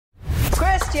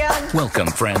Welcome,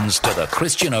 friends, to the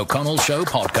Christian O'Connell Show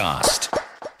podcast.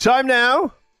 Time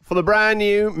now for the brand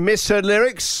new Misheard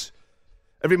lyrics.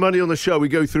 Every Monday on the show, we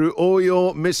go through all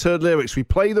your misheard lyrics. We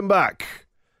play them back.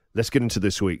 Let's get into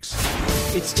this week's.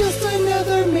 It's just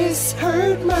another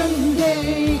Misheard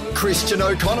Monday. Christian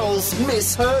O'Connell's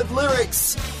Misheard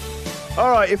Lyrics.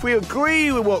 All right, if we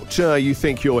agree with what you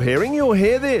think you're hearing, you'll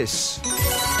hear this.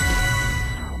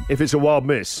 If it's a wild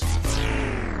miss.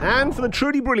 And for the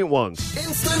truly brilliant ones.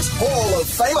 Instant Hall of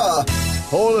Famer.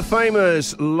 Hall of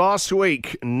Famers last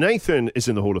week. Nathan is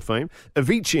in the Hall of Fame.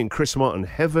 Avicii and Chris Martin,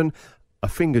 Heaven. A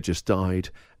finger just died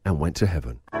and went to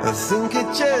heaven. I think it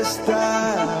just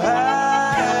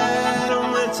died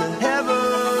and went to heaven.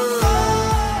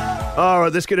 All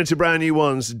right, let's get into brand new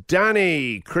ones.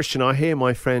 Danny, Christian, I hear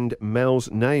my friend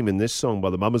Mel's name in this song by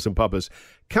the Mamas and Papas.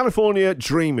 California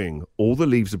Dreaming, All the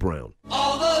Leaves Are Brown.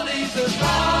 All the leaves are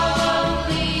brown,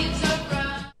 leaves are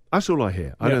brown. That's all I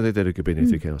hear. I don't think there could be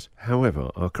anything else. However,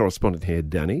 our correspondent here,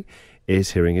 Danny,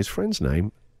 is hearing his friend's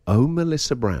name, Oh,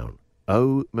 Melissa Brown.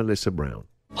 Oh, Melissa Brown.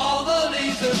 All the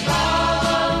leaves are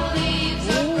brown, leaves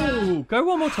are brown. Ooh, go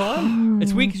one more time.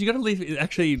 It's weird because you got to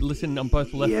actually listen on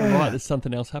both the left and right. There's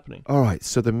something else happening. All right,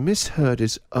 so the misheard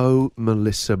is Oh,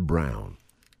 Melissa Brown.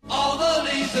 All the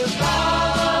leaves are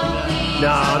brown, leaves No,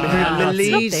 I'm hearing it's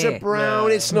Melissa not Brown. No.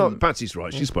 It's not. Patsy's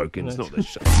right. She's spoken. It's not this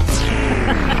show.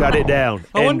 Shut it down.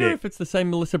 I End wonder it. if it's the same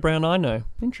Melissa Brown I know.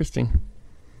 Interesting.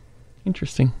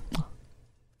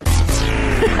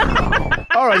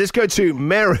 All right, let's go to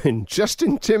Marin.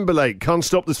 Justin Timberlake. Can't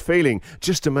stop this feeling.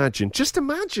 Just imagine. Just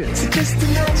imagine. Just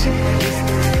imagine.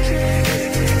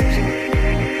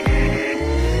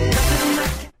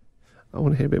 I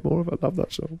want to hear a bit more of it. I love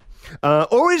that song.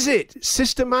 Or is it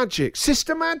Sister Magic?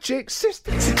 Sister Magic.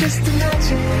 Sister. Just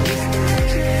imagine.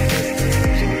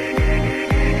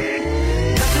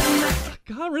 I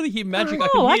can't really hear magic.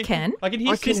 Oh, I I can. I can hear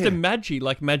I can Sister hear. Maggie,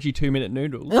 like Maggie 2-minute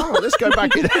noodles. All right, let's go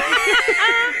back in.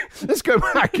 Let's go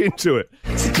back into it.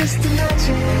 Just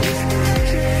imagine.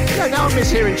 Yeah, now I'm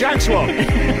mishearing Jack's one.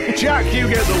 Jack, you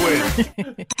get the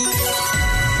win.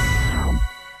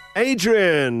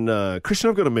 Adrian, Christian,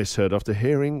 I've got a misheard after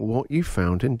hearing what you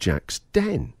found in Jack's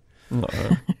den.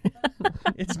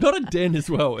 It's not a den as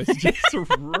well. It's just a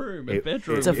room, a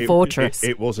bedroom. It's a fortress.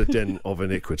 It was a den of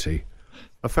iniquity.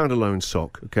 I found a lone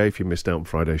sock, okay, if you missed out on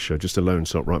Friday's show, just a lone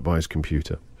sock right by his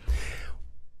computer.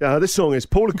 This song is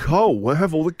Paula Cole, Where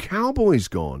Have All the Cowboys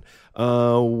Gone?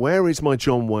 Where is my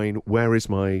John Wayne? Where is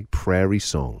my prairie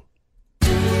song?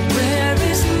 Where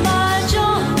is my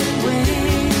John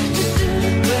Wayne?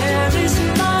 Where is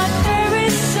my prairie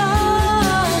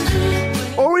song?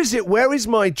 Or is it, where is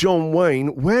my John Wayne?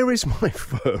 Where is my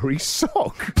furry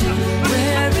sock?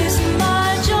 Where is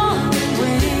my John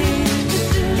Wayne?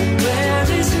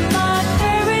 Where is my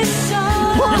prairie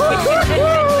song?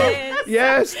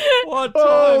 Yes. What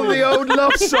Oh, time? the old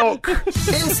love sock.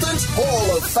 Instant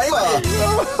Hall of Famer.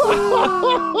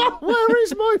 Where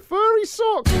is my furry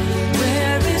sock?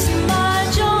 Where is my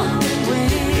John Wayne?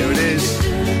 Here it is.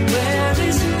 Where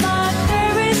is my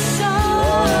prairie song?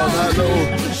 Oh, that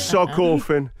little sock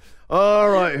orphan. All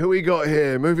right, who we got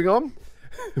here? Moving on.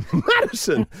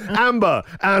 Madison, Amber,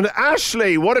 and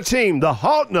Ashley. What a team. The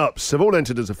Heartnups have all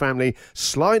entered as a family.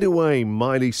 Slide away,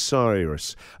 Miley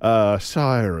Cyrus.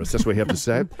 Cyrus, that's what you have to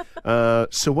say.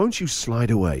 So won't you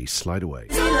slide away, slide away.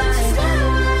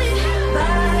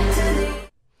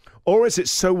 Or is it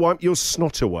so wipe your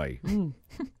snot away? Oh,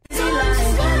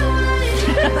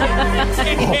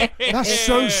 that's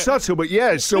so subtle, but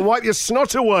yeah, so wipe your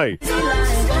snot away.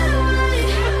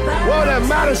 Well done,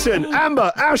 Madison,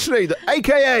 Amber, Ashley,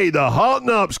 a.k.a. the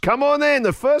Heartnups. Come on in,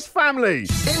 the first family.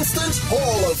 Instant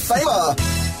Hall of Famer.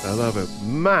 I love it.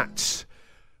 Matt.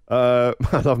 I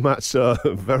love Matt's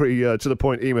very to the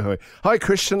point email. Hi,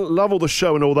 Christian. Love all the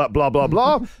show and all that blah, blah,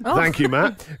 blah. Thank you,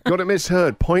 Matt. Got it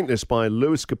misheard. Pointless by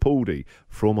Lewis Capaldi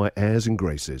for all my airs and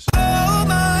graces. All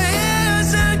my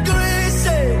airs and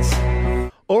graces.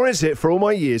 Or is it for all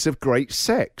my years of great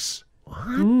sex?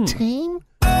 What, team?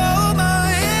 All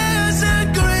my airs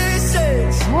and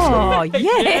graces. Oh,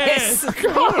 yes.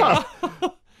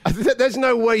 There's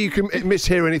no way you can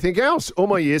mishear anything else. All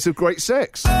my years of great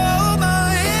sex. All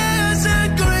my airs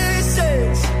and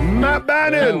graces. Matt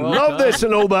Bannon, Yeah, well love done. this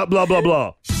and all that blah, blah,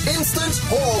 blah. Instant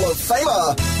Hall of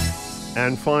Famer.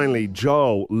 And finally,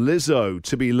 Joel, Lizzo,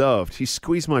 To Be Loved. He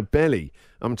squeezed my belly.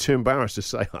 I'm too embarrassed to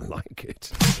say I like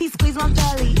it. He squeezed my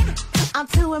belly. I'm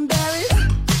too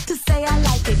embarrassed to say I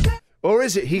like it. Or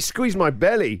is it, he squeezed my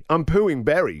belly, I'm pooing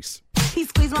berries? He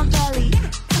squeezed my belly.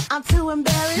 I'm too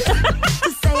embarrassed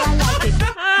to say I like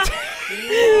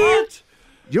it.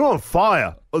 You're on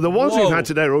fire. The ones Whoa. we've had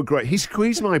today are all great. He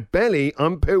squeezed my belly.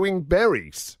 I'm pooing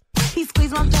berries. He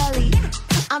squeezed my belly.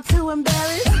 I'm too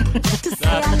embarrassed to say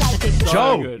I like it.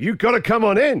 Joe, good. you got to come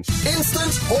on in.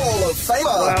 Instant Hall of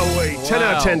Famer. Wowee. 10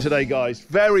 out of 10 today, guys.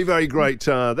 Very, very great.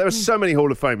 There are so many Hall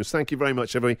of Famers. Thank you very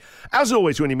much, everybody. As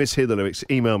always, when you mishear the lyrics,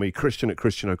 email me,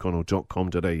 christian@christianoconnell.com.au.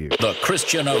 The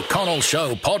Christian O'Connell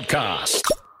Show podcast.